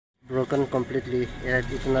broken completely. It had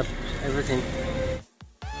eaten up everything.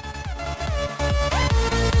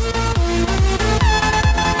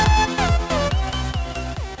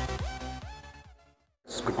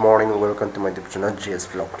 Good morning, welcome to my YouTube channel GS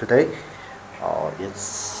Vlog. Today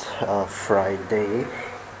it's Friday.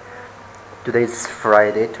 Today is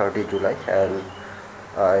Friday 30 July and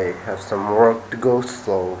I have some work to go,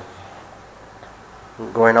 so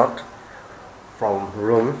I'm going out from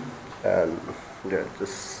room and yeah,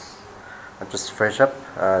 I'm just fresh up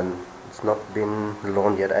and it's not been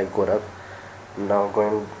long yet. I got up, now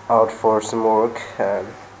going out for some work and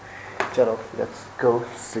chalo, let's go.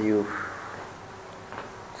 See you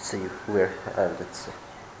where let's see.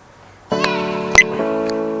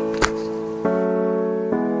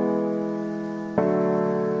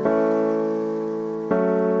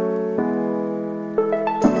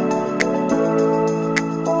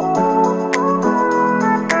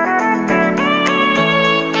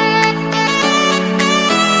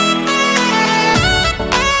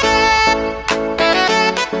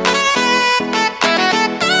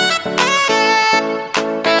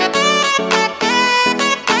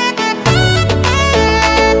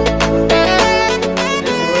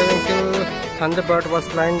 Thunderbird was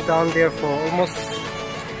lying down there for almost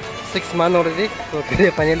 6 months already. So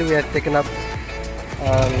today finally we have taken up.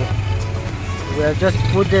 We have just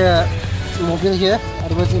put the mobile here.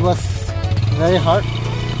 Otherwise it was very hard.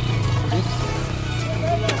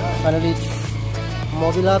 Finally it's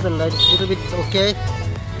mobile up and it's a little bit okay.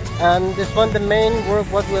 And this one, the main work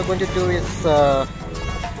what we are going to do is the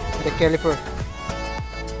caliper.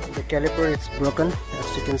 The caliper is broken,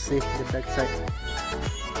 as you can see the back side.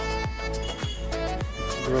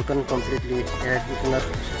 Broken completely. It had eaten up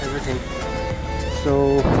everything. So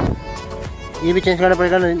ये भी change करना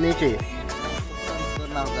पड़ेगा ना, नहीं चाहिए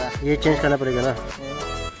ये change करना पड़ेगा ना.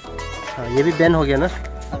 हाँ ये भी बैन हो गया ना.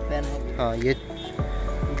 हाँ ये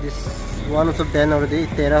this one also ban already,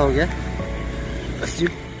 13 हो गया.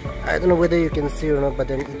 I don't know whether you can see or not, but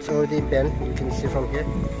then it's already banned. You can see from here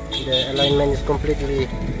the alignment is completely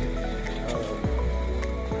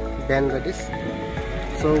banned like this.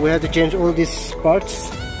 So we have to change all these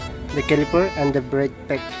parts, the caliper and the brake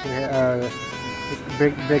pack.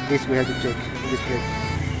 Brake disc we have to check this brake.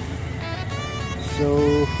 So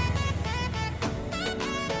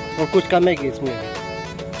और कुछ काम है कि इसमें?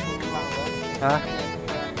 हाँ.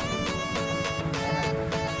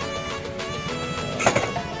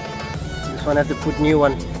 This one have to put new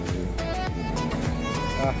one.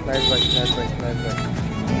 Ah, nice.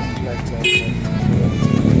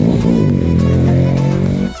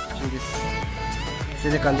 See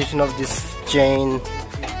the condition of this chain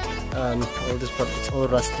and all this part, it's all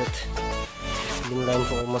rusted. It's been lying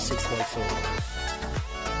for almost 6 months, so I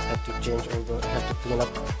have to change have to clean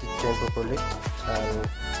up the chain properly and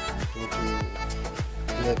need to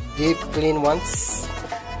do a deep clean once.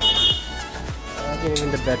 Even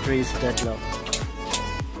the battery is dead now.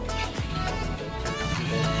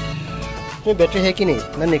 इसमें battery है कि नहीं?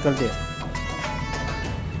 ना निकल दे.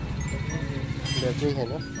 Battery है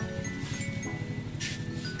ना?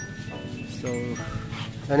 So,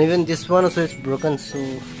 and even this one also is broken, so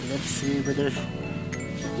let's see whether it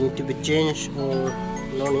need to be changed or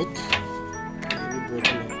no need.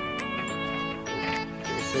 Broken.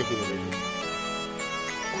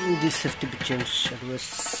 This have to be changed, otherwise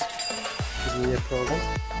it will be a problem.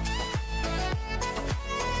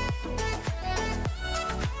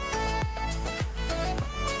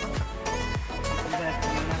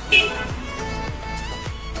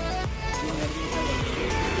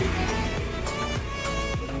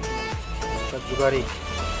 Jugari.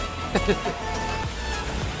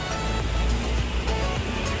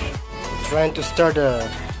 Trying to start a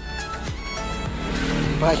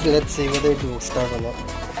bike. Let's see whether it will start or not.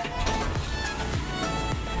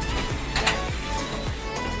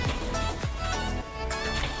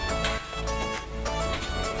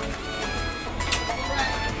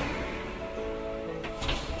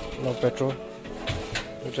 No petrol.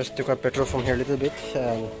 We just took our petrol from here a little bit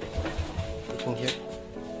and put in here.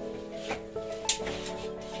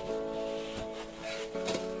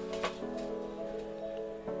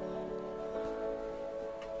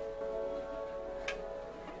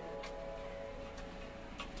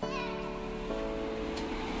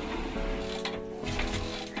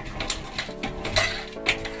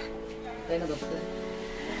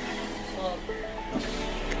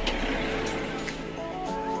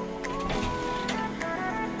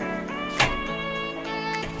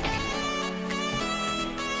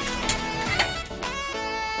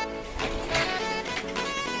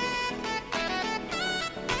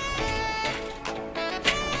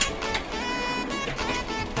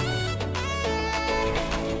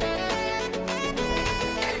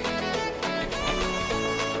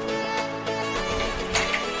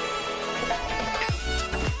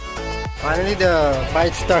 Finally the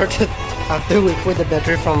bike started after we put the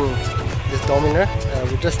battery from this Dominar.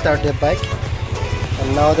 We just started the bike,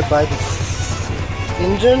 and now the bike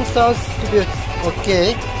engine sounds to be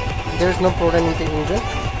okay. There's no problem with the engine,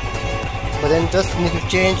 but then just need to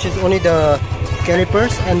change is only the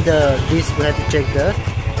calipers and the disc. We have to check that.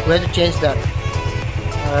 We have to change that,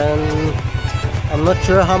 and I'm not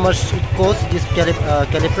sure how much it costs this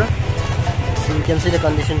caliper. So you can see the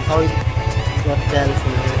condition how it got bent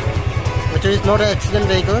from here. Actually, it's not an accident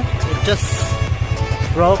vehicle. It just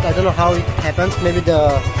broke. I don't know how it happened. Maybe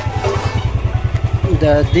the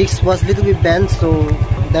disc was a little bit bent, so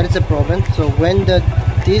that is a problem. So when the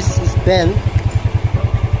disc is bent,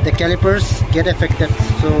 the calipers get affected.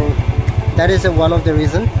 So that is one of the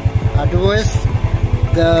reasons. Otherwise,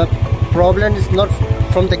 the problem is not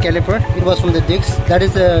from the caliper. It was from the disc. That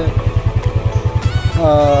is the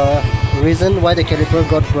reason why the caliper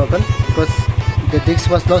got broken, because the disc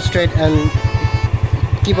was not straight and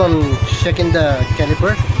it keep on shaking the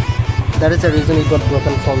caliper. That is the reason it got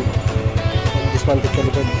broken from this one. The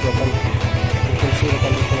caliper broken. You can see the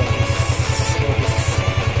condition of this.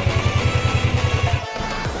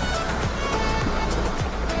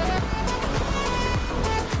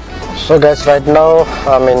 So guys, right now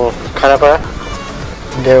I'm in Khanapara.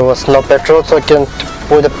 There was no petrol, so I can't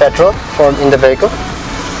put the petrol in the vehicle.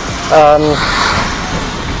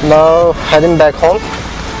 Now heading back home.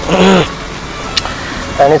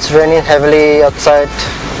 And it's raining heavily outside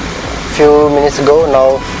few minutes ago.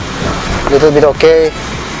 Now little bit okay.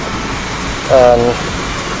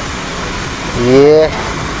 Yeah,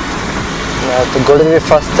 I have to go a little bit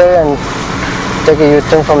faster and take a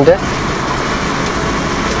U-turn from there.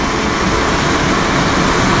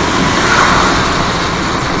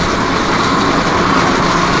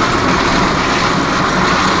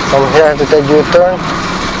 From here I have to take U-turn.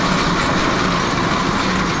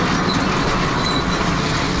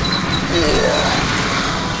 Yeah.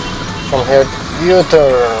 From here,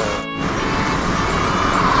 U-turn.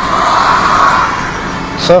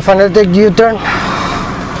 So I finally take U-turn,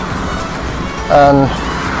 and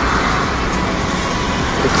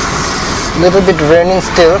it's a little bit raining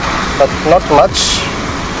still, but not much.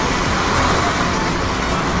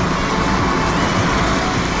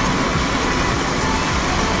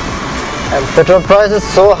 And petrol price is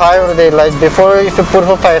so high already. Like before, if you put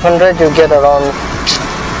for 500, you get around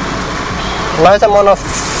nice amount of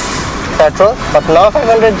petrol. But now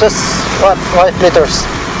 500, just what, 5 liters?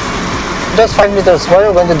 Just 5 liters. What are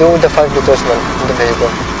you going to do with the 5 liters man, in the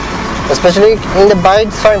vehicle? Especially in the bike,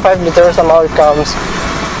 it's fine, 5 liters somehow it comes.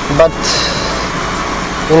 But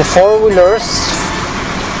in 4-wheelers,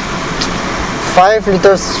 5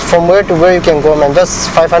 liters from where to where you can go, man.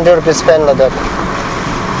 Just 500 rupees spend like that.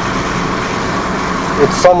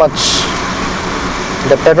 It's so much.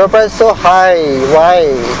 The petrol price is so high. Why?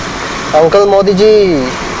 Uncle Modi ji,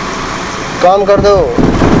 काम कर दो.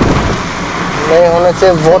 नहीं होने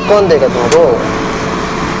से vote कौन देगा तुमको?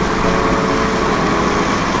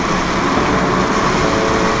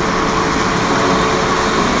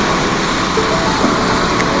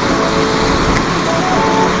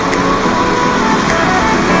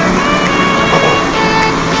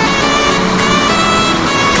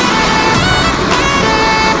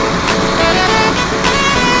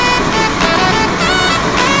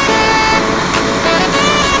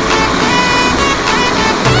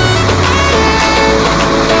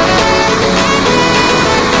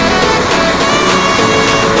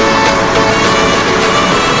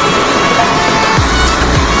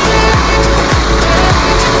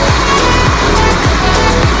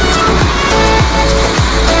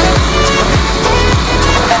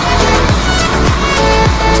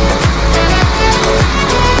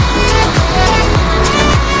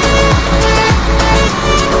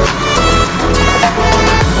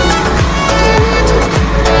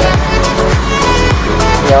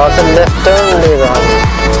 यहाँ से लेफ्ट टर्न ले रहा हूँ.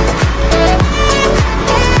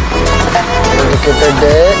 Indicated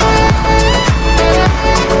there.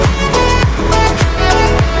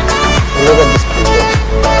 Look at this people.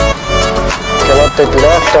 Cannot take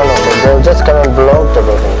left turn also. They just cannot block the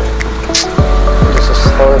road. This is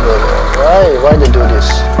horrible. Why they do this?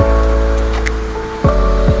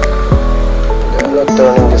 They are not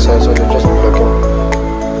turning this side, so they're just blocking.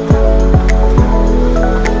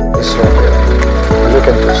 This right here. Look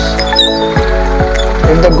at this.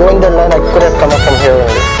 If they go in the line, I could have come up from here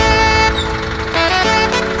only.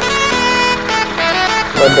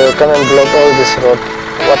 But they come and block all this road.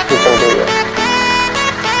 What we can do here?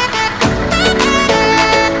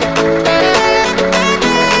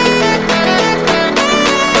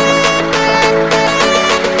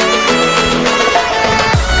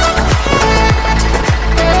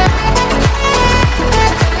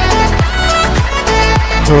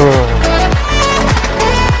 Clean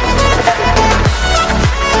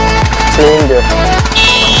there.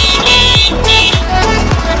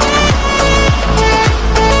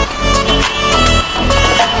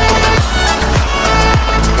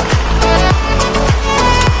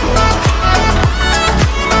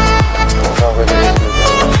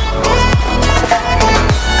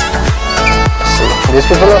 These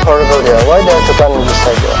people are horrible there. Why they have to come on this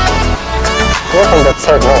side there? Go from that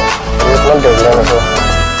side, no. There's not their line as well.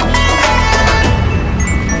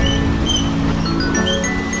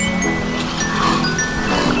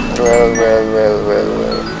 Well.